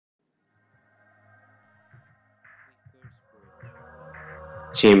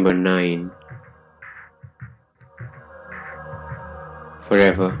Chamber 9.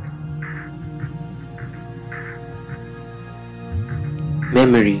 Forever.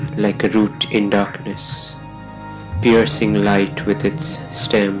 Memory like a root in darkness, piercing light with its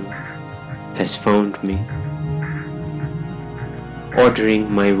stem, has found me,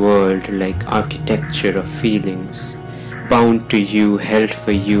 ordering my world like architecture of feelings, bound to you, held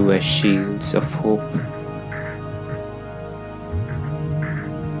for you as shields of hope.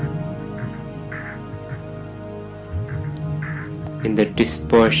 In the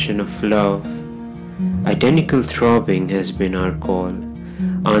dispersion of love, identical throbbing has been our call,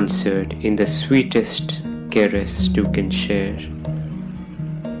 answered in the sweetest caress two can share.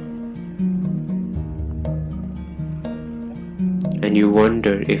 And you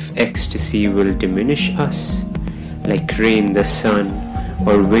wonder if ecstasy will diminish us, like rain the sun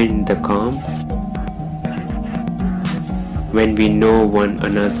or wind the calm, when we know one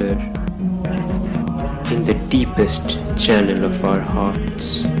another in the deepest channel of our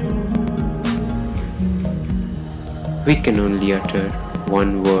hearts. We can only utter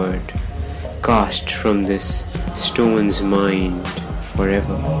one word, cast from this stone's mind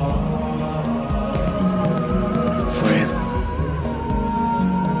forever. Forever.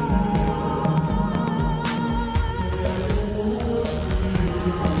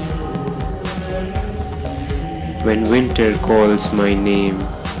 When winter calls my name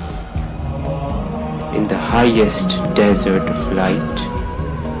in the highest desert of light,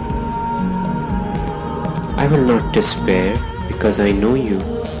 I will not despair because I know you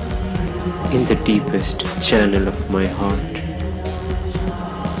in the deepest channel of my heart,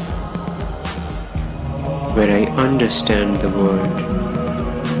 where I understand the word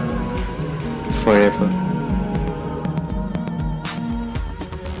forever.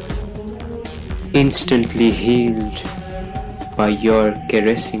 Instantly healed by your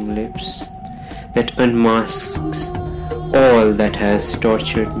caressing lips that unmasks all that has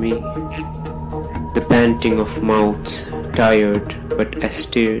tortured me, the panting of mouths tired but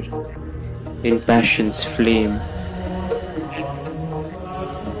austere in passion's flame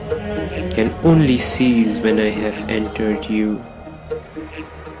can only cease when I have entered you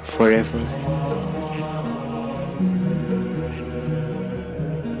forever.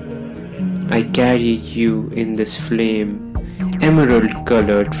 I carry you in this flame, emerald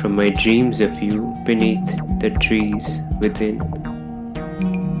colored from my dreams of you beneath the trees within,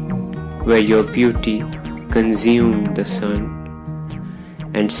 where your beauty consumed the sun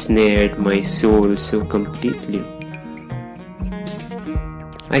and snared my soul so completely.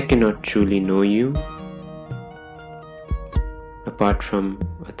 I cannot truly know you apart from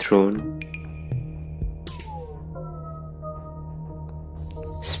a throne.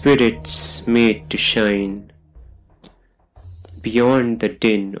 Spirits made to shine beyond the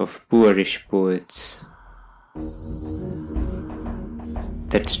din of boorish poets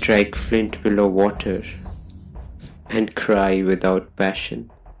that strike flint below water and cry without passion.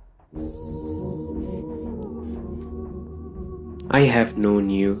 I have known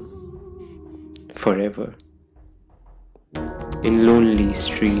you forever in lonely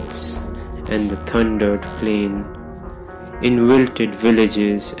streets and the thundered plain, in wilted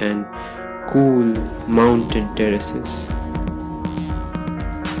villages and cool mountain terraces.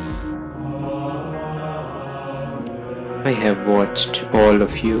 I have watched all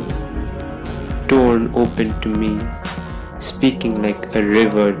of you, torn open to me, speaking like a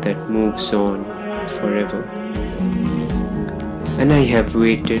river that moves on forever. And I have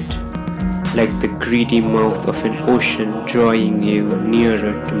waited like the greedy mouth of an ocean drawing you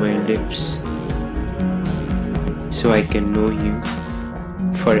nearer to my lips, so I can know you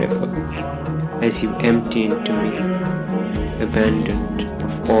forever as you empty into me, abandoned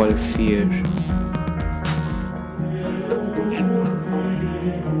of all fear.